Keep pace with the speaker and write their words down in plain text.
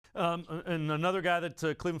And another guy that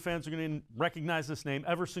Cleveland fans are going to recognize this name,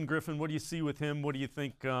 Everson Griffen. What do you see with him? What do you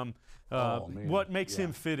think? What makes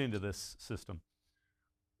him fit into this system?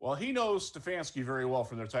 Well, he knows Stefanski very well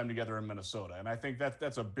from their time together in Minnesota, and I think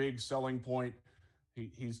that's a big selling point.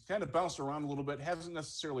 He's kind of bounced around a little bit, hasn't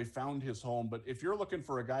necessarily found his home, but if you're looking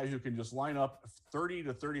for a guy who can just line up 30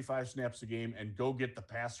 to 35 snaps a game and go get the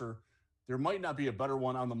passer, there might not be a better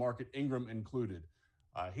one on the market, Ingram included.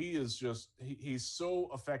 He's so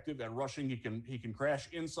effective at rushing. He can crash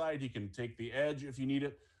inside. He can take the edge if you need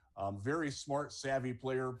it. Very smart, savvy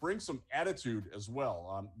player. Brings some attitude as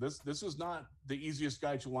well. This is not the easiest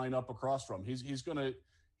guy to line up across from. He's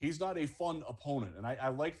not a fun opponent, and I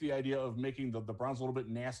like the idea of making the Browns a little bit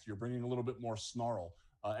nastier, bringing a little bit more snarl.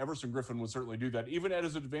 Everson Griffen would certainly do that, even at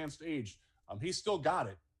his advanced age. He's still got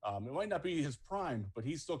it. It might not be his prime, but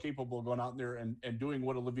he's still capable of going out there and doing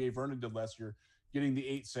what Olivier Vernon did last year, getting the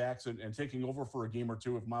 8 sacks and taking over for a game or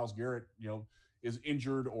two if Myles Garrett, is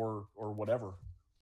injured or whatever.